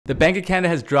The Bank of Canada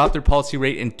has dropped their policy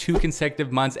rate in 2 consecutive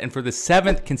months, and for the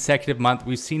 7th consecutive month,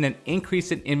 we've seen an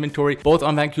increase in inventory both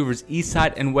on Vancouver's east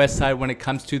side and west side when it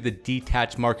comes to the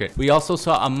detached market. We also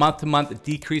saw a month-to-month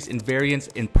decrease in variance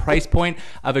in price point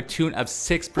of a tune of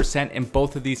 6% in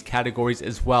both of these categories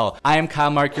as well. I am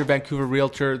Kyle Mark, your Vancouver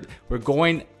realtor. We're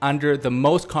going under the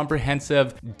most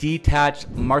comprehensive detached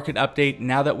market update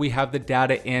now that we have the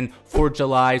data in for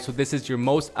July. So this is your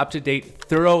most up-to-date,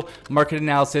 thorough market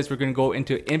analysis. We're going to go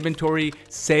into inventory,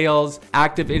 sales,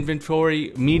 active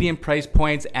inventory, median price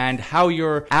points, and how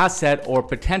your asset or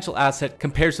potential asset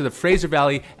compares to the Fraser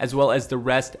Valley as well as the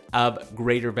rest of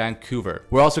Greater Vancouver.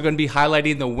 We're also going to be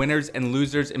highlighting the winners and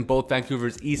losers in both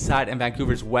Vancouver's east side and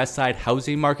Vancouver's west side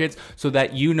housing markets so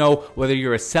that you know whether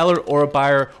you're a seller or a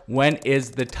buyer, when is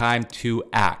the time to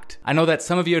act. I know that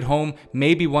some of you at home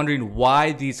may be wondering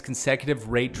why these consecutive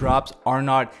rate drops are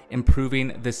not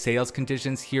improving the sales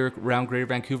conditions here around Greater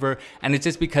Vancouver, and it's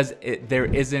just because there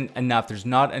isn't enough. There's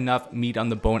not enough meat on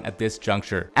the bone at this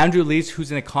juncture. Andrew Lees,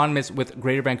 who's an economist with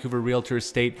Greater Vancouver Realtors,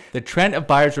 state the trend of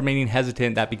buyers remaining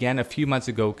hesitant that began a few months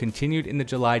ago continued in the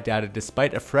July data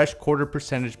despite a fresh quarter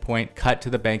percentage point cut to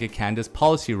the Bank of Canada's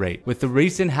policy rate. With the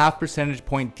recent half percentage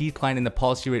point decline in the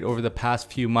policy rate over the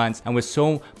past few months, and with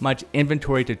so much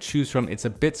inventory to choose from, it's a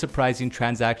bit surprising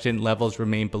transaction levels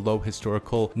remain below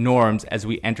historical norms as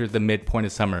we enter the midpoint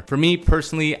of summer. For me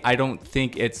personally, I don't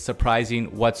think it's surprising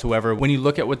whatsoever. When you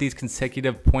look at what these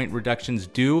consecutive point reductions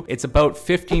do, it's about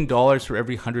 $15 for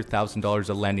every $100,000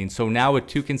 of lending. So now with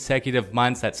 2 consecutive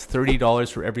months, that's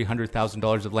 $30 for every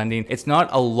 $100,000 of lending. It's not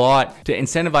a lot to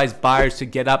incentivize buyers to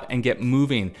get up and get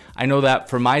moving. I know that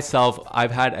for myself,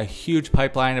 I've had a huge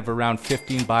pipeline of around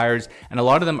 15 buyers, and a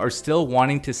lot of them are still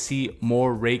wanting to see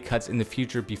more rate cuts in the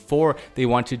future before they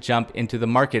want to jump into the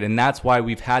market. And that's why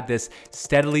we've had this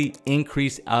steadily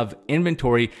increase of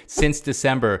inventory since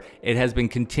December. It has been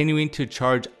continuing to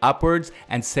charge upwards,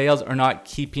 and sales are not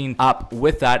keeping up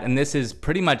with that. And this is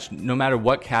pretty much no matter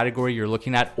what category you're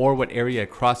looking at or what area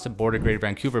across the board of Greater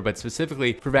Vancouver, but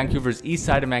specifically for Vancouver's east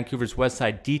side and Vancouver's west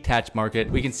side detached market,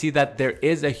 we can see that there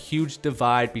is a huge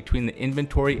divide between the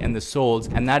inventory and the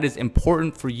solds, and that is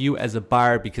important for you as a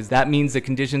buyer because that means the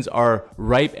conditions are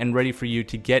ripe and ready for you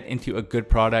to get into a good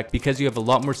product because you have a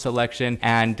lot more selection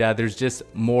and there's just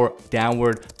more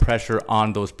downward pressure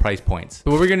on those price points.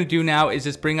 So what we're going to do now is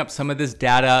just bring up some of this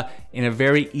data in a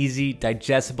very easy,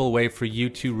 digestible way for you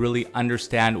to really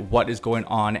understand what is going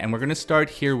on. And we're going to start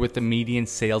here with the median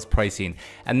sales pricing.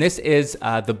 And this is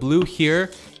the blue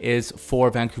here is for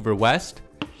Vancouver West.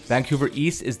 Vancouver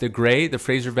East is the gray, the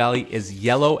Fraser Valley is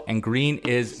yellow, and green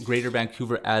is Greater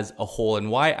Vancouver as a whole.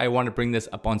 And why I want to bring this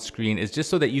up on screen is just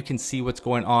so that you can see what's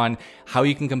going on, how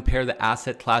you can compare the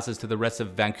asset classes to the rest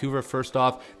of Vancouver first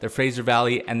off, the Fraser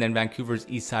Valley, and then Vancouver's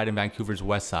east side and Vancouver's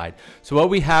west side. So what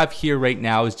we have here right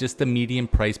now is just the median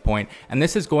price point, and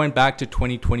this is going back to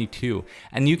 2022.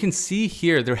 And you can see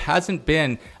here there hasn't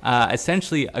been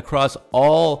essentially across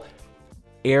all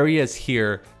areas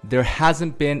here, there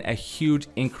hasn't been a huge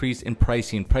increase in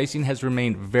pricing. Pricing has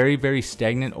remained very, very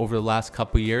stagnant over the last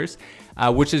couple of years,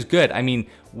 which is good. I mean,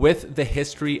 with the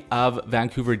history of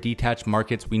Vancouver detached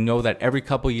markets, we know that every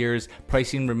couple of years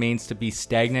pricing remains to be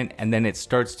stagnant and then it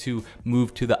starts to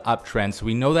move to the uptrend. So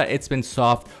we know that it's been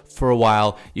soft for a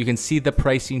while. You can see the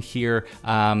pricing here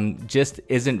just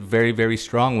isn't very, very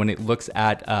strong when it looks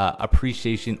at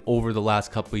appreciation over the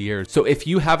last couple of years. So if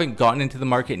you haven't gotten into the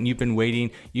market and you've been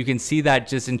waiting, you can see that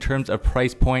just in terms of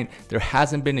price point, there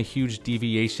hasn't been a huge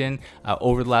deviation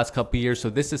over the last couple of years. So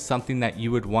this is something that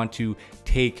you would want to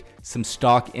take some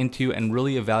stock into and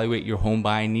really evaluate your home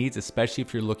buying needs, especially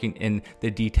if you're looking in the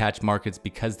detached markets,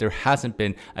 because there hasn't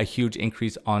been a huge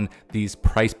increase on these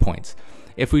price points.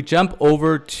 If we jump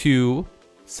over to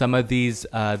some of these,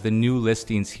 the new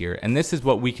listings here, and this is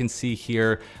what we can see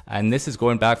here, and this is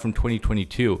going back from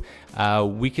 2022.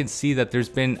 We can see that there's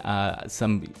been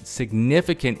some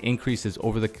significant increases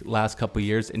over the last couple of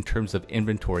years in terms of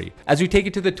inventory. As we take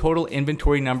it to the total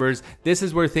inventory numbers, this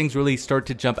is where things really start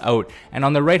to jump out. And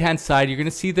on the right hand side, you're going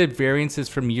to see the variances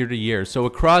from year to year. So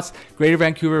across Greater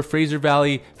Vancouver, Fraser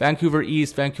Valley, Vancouver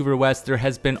East, Vancouver West, there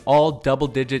has been all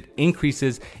double-digit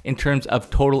increases in terms of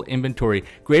total inventory.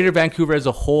 Greater Vancouver as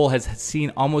a whole has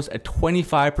seen almost a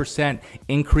 25%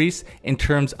 increase in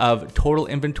terms of total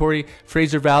inventory.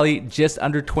 Fraser Valley just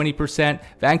under 20%.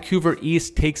 Vancouver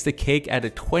East takes the cake at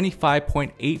a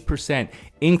 25.8%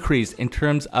 increase in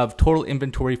terms of total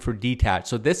inventory for detached.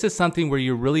 So this is something where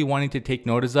you're really wanting to take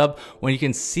notice of when you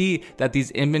can see that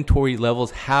these inventory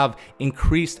levels have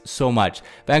increased so much.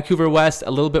 Vancouver West,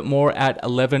 a little bit more at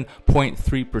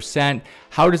 11.3%.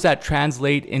 How does that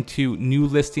translate into new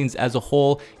listings as a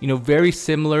whole? You know, very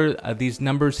similar. These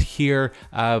numbers here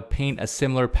paint a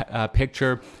similar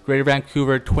picture. Greater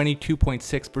Vancouver,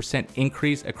 22.6%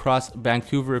 increase across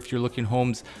Vancouver. If you're looking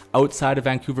homes outside of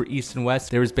Vancouver East and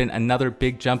West, there has been another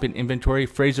big jump in inventory.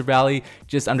 Fraser Valley,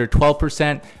 just under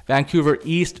 12%. Vancouver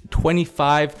East,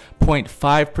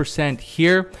 25.5%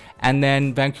 here. And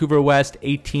then Vancouver West,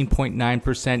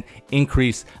 18.9%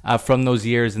 increase from those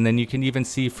years. And then you can even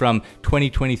see from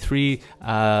 2023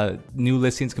 new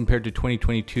listings compared to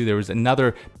 2022, there was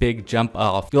another big jump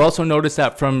off. You'll also notice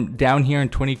that from down here in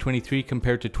 2023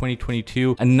 compared to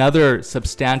 2022, another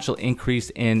substantial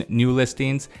increase in new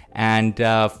listings. And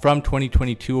from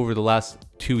 2022 over the last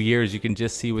 2 years, you can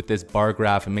just see with this bar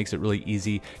graph, it makes it really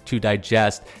easy to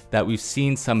digest that we've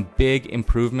seen some big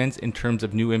improvements in terms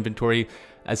of new inventory,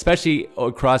 especially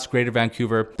across Greater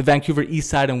Vancouver. The Vancouver East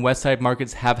Side and West Side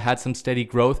markets have had some steady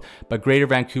growth, but Greater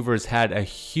Vancouver has had a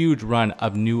huge run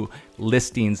of new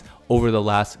listings over the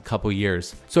last couple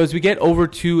years. So as we get over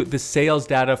to the sales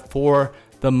data for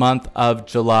the month of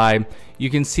July,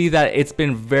 you can see that it's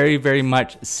been very, very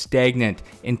much stagnant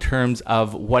in terms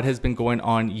of what has been going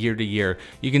on year to year.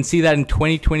 You can see that in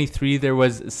 2023, there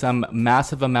was some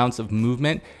massive amounts of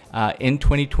movement. In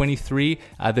 2023,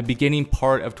 the beginning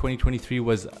part of 2023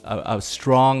 was a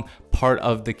strong part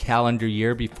of the calendar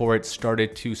year before it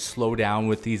started to slow down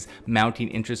with these mounting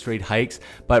interest rate hikes.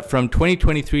 But from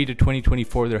 2023 to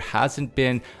 2024, there hasn't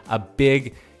been a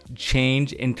big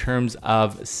change in terms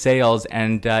of sales.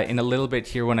 And in a little bit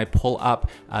here, when I pull up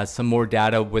some more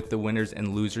data with the winners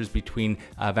and losers between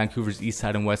Vancouver's East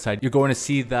Side and West Side, you're going to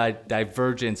see the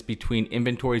divergence between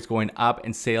inventories going up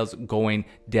and sales going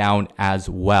down as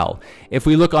well. If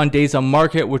we look on days on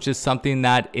market, which is something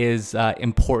that is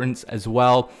important as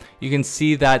well, you can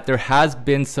see that there has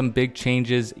been some big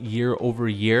changes year over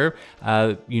year.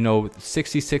 You know,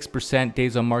 66%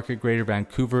 days on market Greater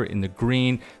Vancouver in the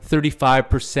green,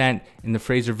 35% in the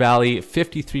Fraser Valley,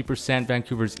 53%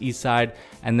 Vancouver's East Side,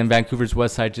 and then Vancouver's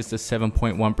West Side, just a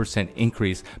 7.1%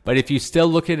 increase. But if you still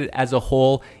look at it as a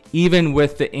whole, even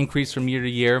with the increase from year to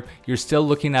year, you're still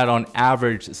looking at, on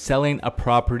average, selling a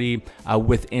property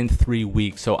within 3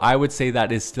 weeks. So I would say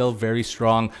that is still very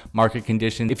strong market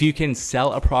condition. If you can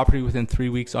sell a property within 3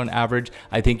 weeks on average,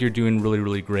 I think you're doing really,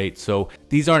 really great. So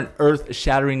these aren't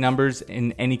earth-shattering numbers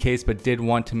in any case, but did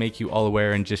want to make you all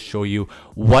aware and just show you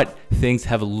what things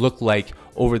have looked like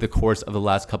over the course of the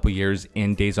last couple years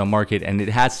in days on market, and it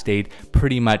has stayed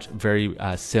pretty much very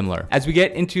similar. As we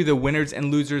get into the winners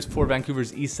and losers for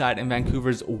Vancouver's East Side and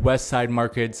Vancouver's West Side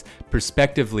markets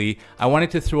respectively, I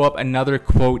wanted to throw up another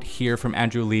quote here from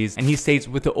Andrew Lees, and he states,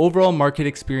 "With the overall market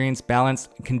experience, balanced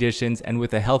conditions, and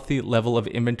with a healthy level of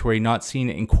inventory not seen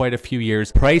in quite a few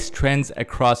years, price trends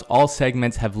across all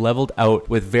segments have leveled out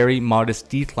with very modest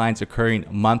declines occurring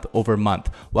month over month.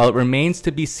 While it remains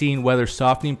to be seen whether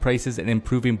softening prices and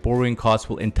improving borrowing costs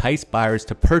will entice buyers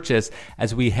to purchase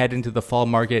as we head into the fall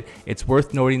market, it's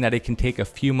worth noting that it can take a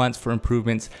few months for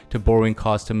improvements to borrowing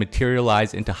costs to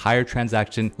materialize into higher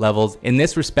transaction levels. In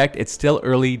this respect, it's still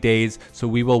early days, so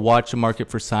we will watch the market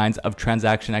for signs of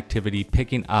transaction activity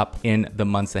picking up in the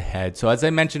months ahead." So as I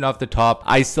mentioned off the top,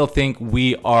 I still think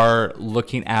we are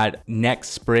looking at next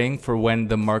spring for when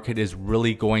the market is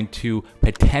really going to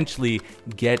potentially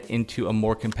get into a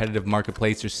more competitive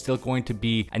marketplace. There's still going to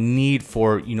be a need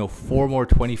for, you know, 4 more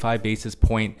 25 basis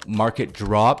point market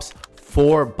drops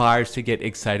for buyers to get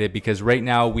excited, because right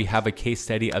now we have a case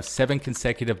study of 7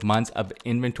 consecutive months of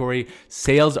inventory.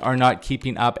 Sales are not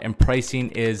keeping up and pricing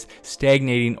is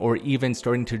stagnating or even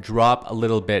starting to drop a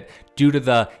little bit due to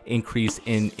the increase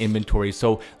in inventory.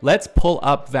 So let's pull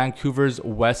up Vancouver's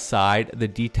West Side, the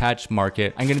detached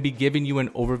market. I'm going to be giving you an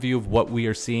overview of what we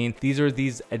are seeing. These are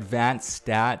these advanced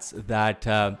stats that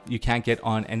you can't get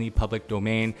on any public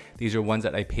domain. These are ones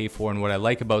that I pay for, and what I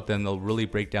like about them, they'll really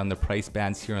break down the price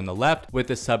bands here on the left with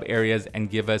the sub areas and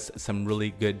give us some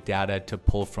really good data to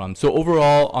pull from. So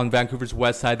overall on Vancouver's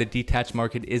West Side, the detached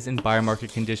market is in buyer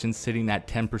market conditions, sitting at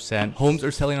 10%. Homes are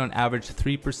selling on average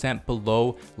 3%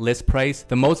 below list price.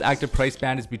 The most active price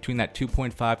band is between that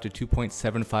 $2.5 to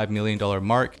 $2.75 million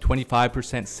mark.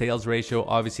 25% sales ratio.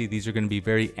 Obviously, these are going to be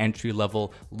very entry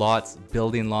level lots,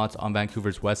 building lots on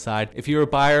Vancouver's West Side. If you're a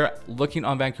buyer looking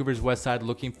on Vancouver's West Side,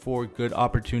 looking for good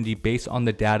opportunity based on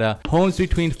the data, homes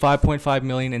between $5.5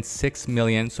 million and $6 6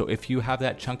 million. So if you have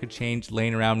that chunk of change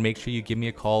laying around, make sure you give me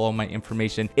a call. All my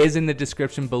information is in the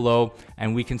description below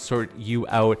and we can sort you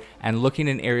out, and looking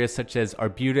in areas such as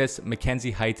Arbutus,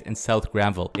 Mackenzie Heights, and South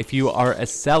Granville. If you are a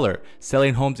seller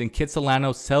selling homes in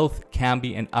Kitsilano, South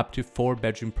Cambie, and up to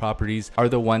 4-bedroom properties are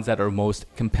the ones that are most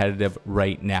competitive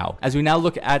right now. As we now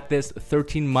look at this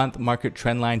 13-month market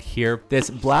trend line here, this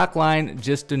black line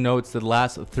just denotes the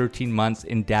last 13 months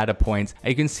in data points.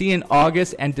 You can see in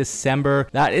August and December,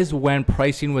 that is when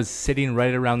pricing was sitting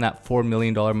right around that $4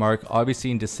 million mark.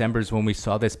 Obviously in December is when we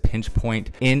saw this pinch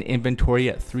point in inventory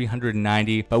at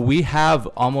 390, but we have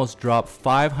almost dropped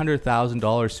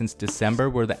 $500,000 since December,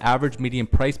 where the average median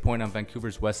price point on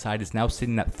Vancouver's west side is now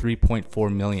sitting at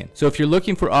 3.4 million. So if you're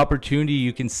looking for opportunity,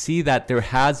 you can see that there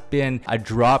has been a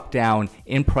drop down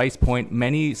in price point,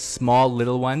 many small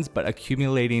little ones, but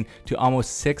accumulating to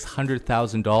almost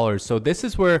 $600,000. So this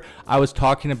is where I was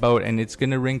talking about, and it's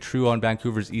going to ring true on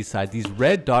Vancouver's east side. These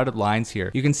red dotted lines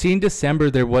here, you can see in December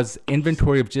there was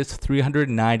inventory of just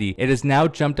 390. It has now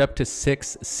jumped up to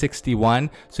 661.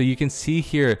 So you can see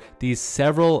here these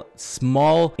several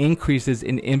small increases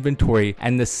in inventory,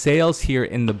 and the sales here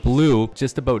in the blue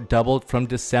just about doubled from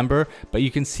December. But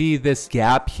you can see this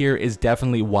gap here is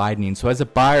definitely widening. So as a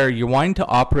buyer, you're wanting to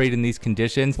operate in these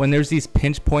conditions. When there's these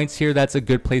pinch points here, that's a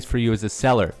good place for you as a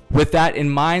seller. With that in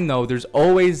mind though, there's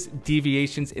always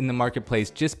deviations in the marketplace.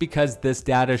 Just because this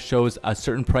data shows a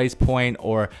certain price point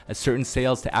or a certain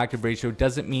sales to active ratio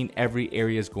doesn't mean every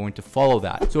area is going to follow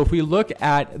that. So if we look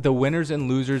at the winners and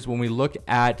losers, when we look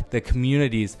at the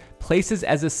communities, places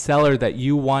as a seller that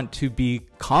you want to be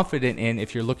confident in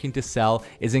if you're looking to sell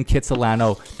is in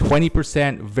Kitsilano.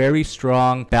 20%, very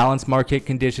strong, balanced market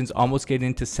conditions, almost getting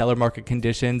into seller market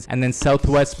conditions. And then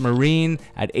Southwest Marine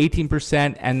at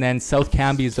 18%, and then South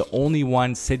Cambie is the only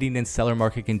one sitting in seller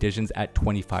market conditions at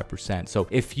 25%. So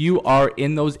if you are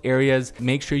in those areas,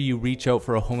 make sure you reach out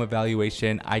for a home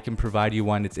evaluation. I can provide you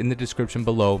one. It's in the description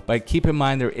below. But keep in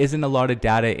mind, there isn't a lot of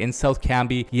data in South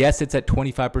Cambie. Yes, it's at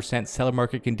 25% seller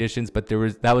market conditions, but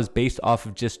that was based off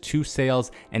of just 2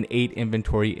 sales and 8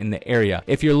 inventory in the area.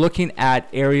 If you're looking at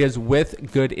areas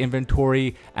with good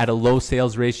inventory at a low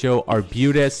sales ratio,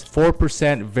 Arbutus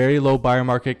 4%, very low buyer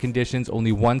market conditions,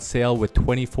 only 1 sale with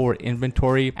 24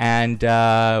 inventory, and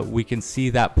we can see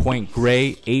that Point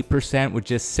Grey 8% with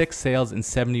just 6 sales and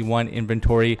 71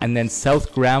 inventory. And then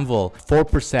South Granville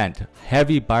 4%,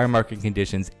 heavy buyer market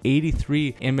conditions,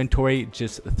 83 inventory,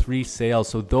 just 3 sales.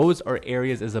 So those are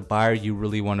areas as a buyer you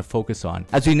really want to focus on.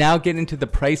 As we now get into the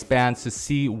price bands to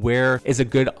see where is a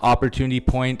good opportunity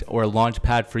point or a launch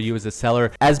pad for you as a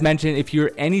seller. As mentioned, if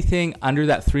you're anything under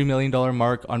that $3 million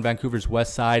mark on Vancouver's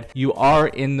west side, you are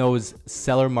in those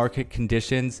seller market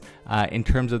conditions in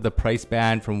terms of the price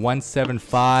band from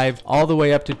 175 all the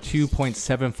way up to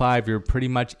 2.75. You're pretty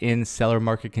much in seller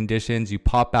market conditions. You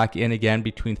pop back in again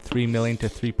between 3 million to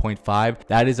 3.5.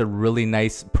 That is a really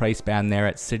nice price band there,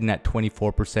 at sitting at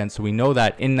 24%. So we know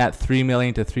that in that 3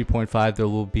 million to 3.5 there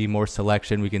will be more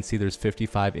selection. We can see there's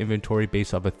 55 inventory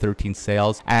based off of 13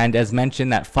 sales, and as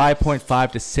mentioned, that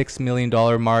 5.5 to $6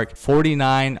 million mark,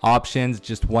 49 options,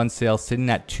 just 1 sale, sitting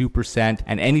at 2%,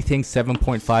 and anything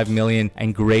 7.5 million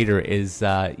and greater is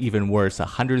even worse,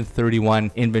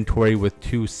 131 inventory with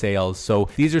 2 sales. So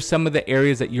these are some of the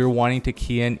areas that you're wanting to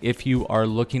key in if you are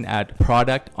looking at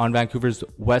product on Vancouver's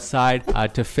west side.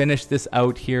 To finish this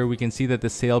out here, we can see that the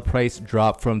sale price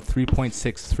dropped from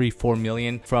 3.634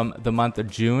 million from the month of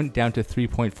June down to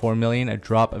 3.4 million, a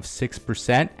drop of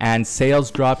 6%, and sales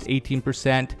dropped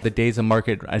 18%. The days of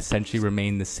market essentially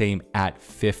remain the same at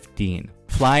 15.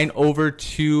 Flying over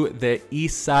to the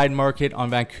east side market on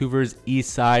Vancouver's east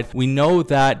side, we know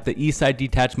that the east side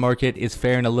detached market is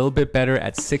faring a little bit better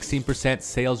at 16%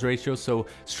 sales ratio. So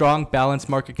strong balanced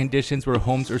market conditions where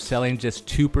homes are selling just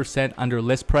 2% under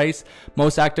list price.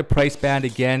 Most active price band,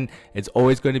 again, it's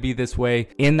always going to be this way.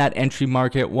 In that entry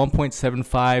market,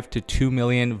 1.75 to 2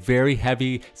 million, very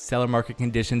heavy seller market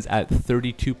conditions at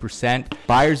 32%.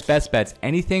 Buyers best bets,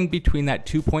 anything between that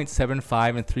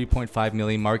 2.75 and 3.5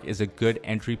 million mark is a good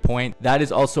entry point. That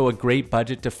is also a great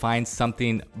budget to find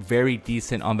something very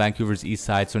decent on Vancouver's east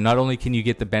side. So not only can you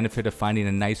get the benefit of finding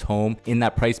a nice home in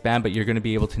that price band, but you're going to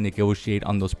be able to negotiate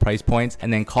on those price points.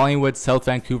 And then Collingwood, South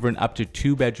Vancouver, and up to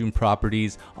 2-bedroom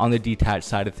properties on the detached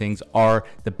side of things are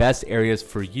the best areas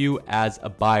for you as a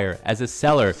buyer. As a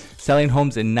seller, selling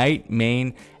homes in Knight,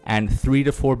 Maine, and 3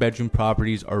 to 4 bedroom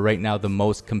properties are right now the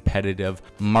most competitive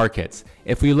markets.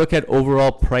 If we look at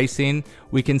overall pricing,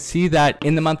 we can see that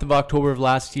in the month of October of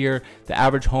last year, the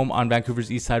average home on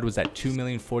Vancouver's east side was at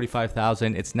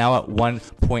 $2,045,000. It's now at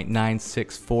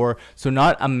 $1.964. So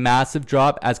not a massive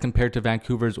drop as compared to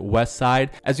Vancouver's west side.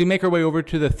 As we make our way over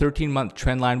to the 13-month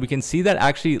trend line, we can see that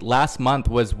actually last month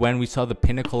was when we saw the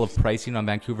pinnacle of pricing on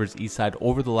Vancouver's east side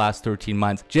over the last 13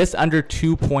 months, just under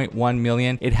 2.1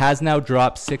 million. It has now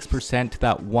dropped 6% to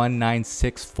that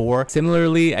 1,964.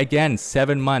 Similarly, again,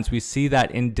 7 months, we see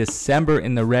that in December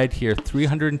in the red here,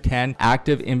 310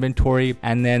 active inventory,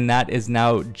 and then that is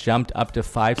now jumped up to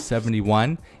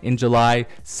 571. In July,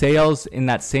 sales in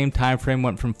that same time frame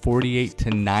went from 48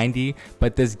 to 90,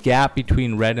 but this gap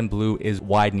between red and blue is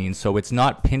widening, so it's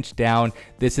not pinched down.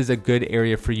 This is a good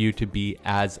area for you to be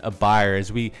as a buyer.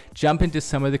 As we jump into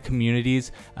some of the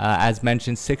communities, as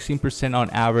mentioned, 16% on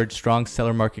average, strong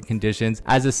seller market conditions.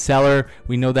 As a seller,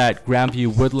 we know that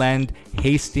Grandview Woodland,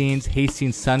 Hastings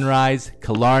Sunrise,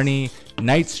 Killarney,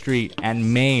 Knight Street,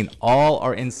 and Maine all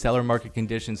are in seller market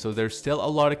conditions. So there's still a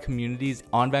lot of communities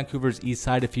on Vancouver's east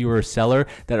side, if you were a seller,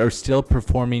 that are still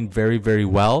performing very, very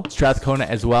well. Strathcona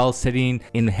as well, sitting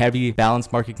in heavy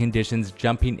balanced market conditions,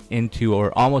 jumping into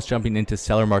or almost jumping into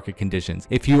seller market conditions.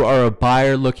 If you are a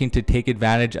buyer looking to take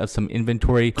advantage of some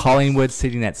inventory, Collingwood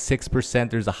sitting at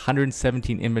 6%. There's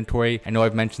 117 inventory. I know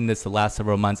I've mentioned this the last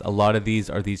several months. A lot of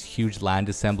these are these huge land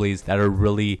assemblies that are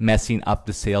really messing up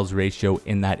the sales ratio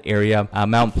in that area.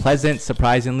 Mount Pleasant,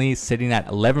 surprisingly, sitting at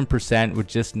 11% with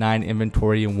just 9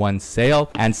 inventory and 1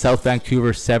 sale. And South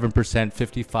Vancouver, 7%,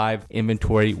 55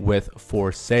 inventory with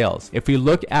 4 sales. If we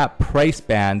look at price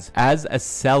bands, as a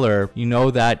seller, you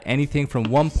know that anything from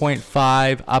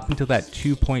 1.5 up until that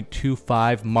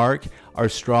 2.25 mark are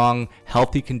strong,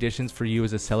 healthy conditions for you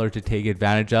as a seller to take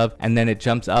advantage of. And then it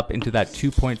jumps up into that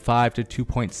 2.5 to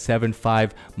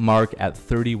 2.75 mark at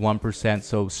 31%.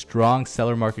 So strong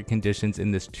seller market conditions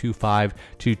in this 2.5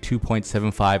 to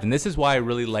 2.75. And this is why I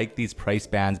really like these price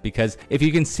bands, because if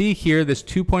you can see here, this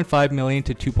 2.5 million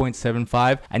to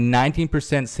 2.75, a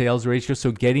 19% sales ratio.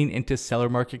 So getting into seller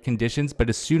market conditions. But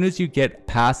as soon as you get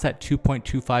past that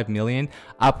 2.25 million,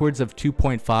 upwards of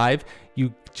 2.5,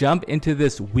 you jump into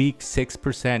this weak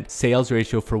 6% sales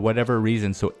ratio for whatever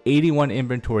reason. So 81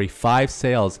 inventory, 5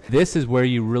 sales. This is where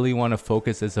you really want to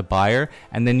focus as a buyer.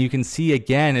 And then you can see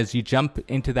again, as you jump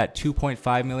into that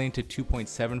 2.5 million to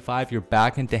 2.75, you're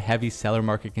back into heavy seller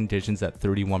market conditions at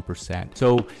 31%.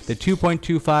 So the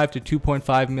 2.25 to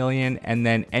 2.5 million, and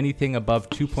then anything above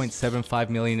 2.75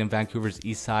 million in Vancouver's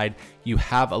east side, you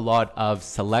have a lot of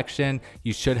selection.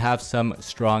 You should have some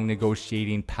strong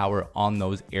negotiating power on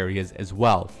those areas as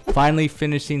well. Finally,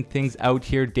 finishing things out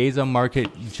here, days on market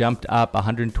jumped up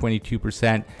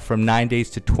 122% from 9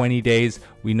 days to 20 days.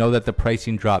 We know that the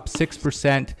pricing dropped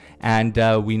 6%,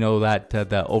 and we know that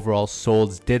the overall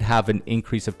solds did have an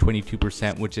increase of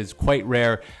 22%, which is quite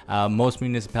rare. Most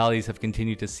municipalities have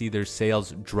continued to see their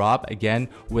sales drop again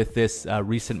with this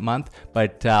recent month,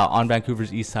 but on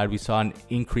Vancouver's east side, we saw an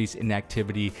increase in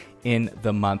activity in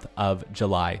the month of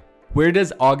July. Where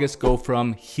does August go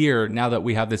from here now that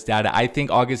we have this data? I think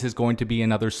August is going to be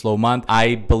another slow month.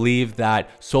 I believe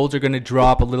that solds are going to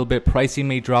drop a little bit. Pricing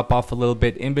may drop off a little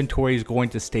bit. Inventory is going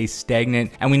to stay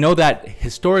stagnant. And we know that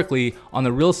historically on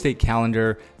the real estate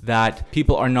calendar, that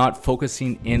people are not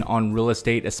focusing in on real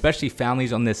estate, especially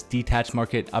families on this detached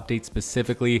market update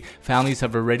specifically. Families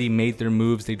have already made their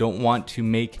moves. They don't want to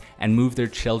make and move their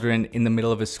children in the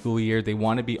middle of a school year. They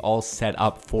want to be all set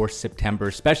up for September,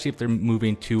 especially if they're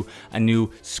moving to a new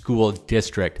school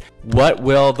district. What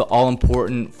will the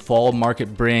all-important fall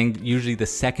market bring? Usually the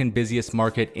second busiest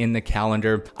market in the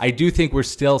calendar. I do think we're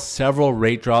still several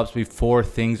rate drops before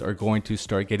things are going to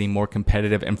start getting more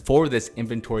competitive and for this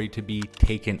inventory to be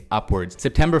taken upwards.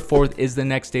 September 4th is the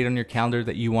next date on your calendar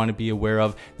that you want to be aware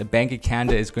of. The Bank of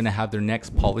Canada is going to have their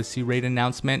next policy rate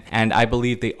announcement, and I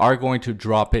believe they are going to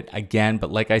drop it again. But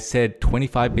like I said,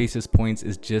 25 basis points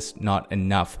is just not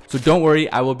enough. So don't worry,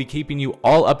 I will be keeping you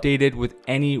all updated with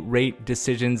any rate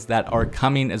decisions that are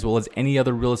coming, as well as any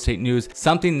other real estate news.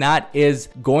 Something that is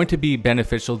going to be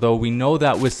beneficial though, we know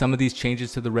that with some of these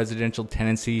changes to the residential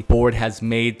tenancy board has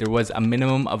made, there was a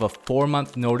minimum of a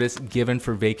 4-month notice given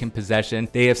for vacant possession.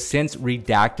 They They have since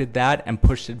redacted that and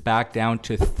pushed it back down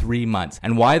to 3 months.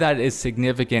 And why that is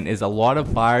significant is a lot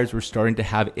of buyers were starting to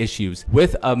have issues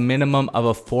with a minimum of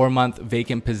a 4-month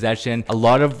vacant possession. A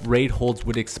lot of rate holds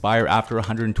would expire after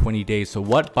 120 days. So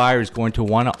what buyer is going to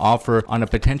want to offer on a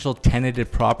potential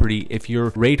tenanted property if your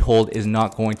rate hold is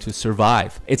not going to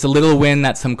survive? It's a little win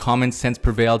that some common sense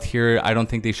prevailed here. I don't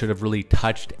think they should have really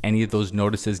touched any of those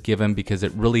notices given, because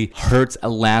it really hurts a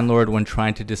landlord when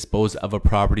trying to dispose of a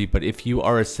property. But if you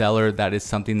are a seller, that is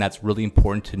something that's really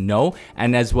important to know,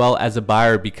 and as well as a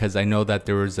buyer, because I know that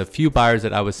there was a few buyers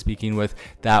that I was speaking with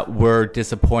that were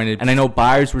disappointed, and I know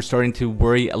buyers were starting to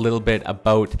worry a little bit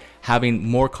about having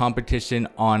more competition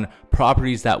on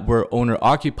properties that were owner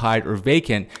occupied or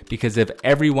vacant, because if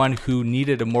everyone who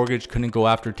needed a mortgage couldn't go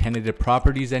after tenanted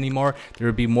properties anymore, there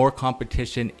would be more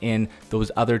competition in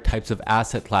those other types of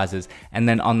asset classes. And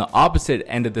then on the opposite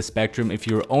end of the spectrum, if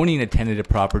you're owning a tenanted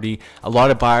property, a lot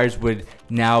of buyers would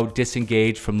now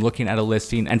disengage from looking at a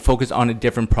listing and focus on a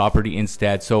different property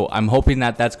instead. So I'm hoping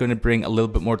that that's going to bring a little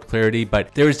bit more clarity.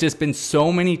 But there's just been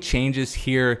so many changes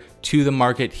here to the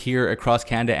market here across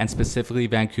Canada, and specifically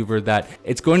Vancouver, that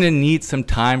it's going to need some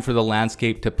time for the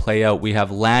landscape to play out. We have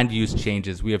land use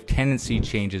changes, we have tenancy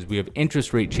changes, we have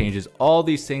interest rate changes, all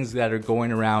these things that are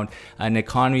going around an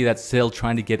economy that's still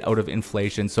trying to get out of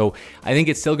inflation. So I think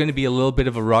it's still going to be a little bit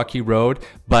of a rocky road,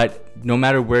 but no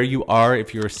matter where you are,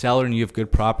 if you're a seller and you have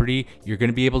good property, you're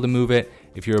going to be able to move it.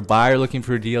 If you're a buyer looking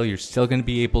for a deal, you're still going to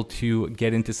be able to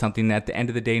get into something. At the end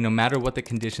of the day, no matter what the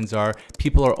conditions are,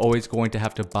 people are always going to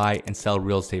have to buy and sell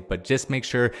real estate. But just make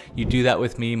sure you do that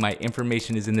with me. My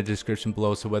information is in the description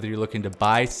below. So whether you're looking to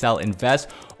buy, sell, invest,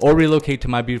 or relocate to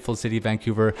my beautiful city of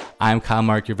Vancouver, I'm Kyle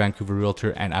Mark, your Vancouver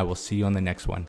realtor, and I will see you on the next one.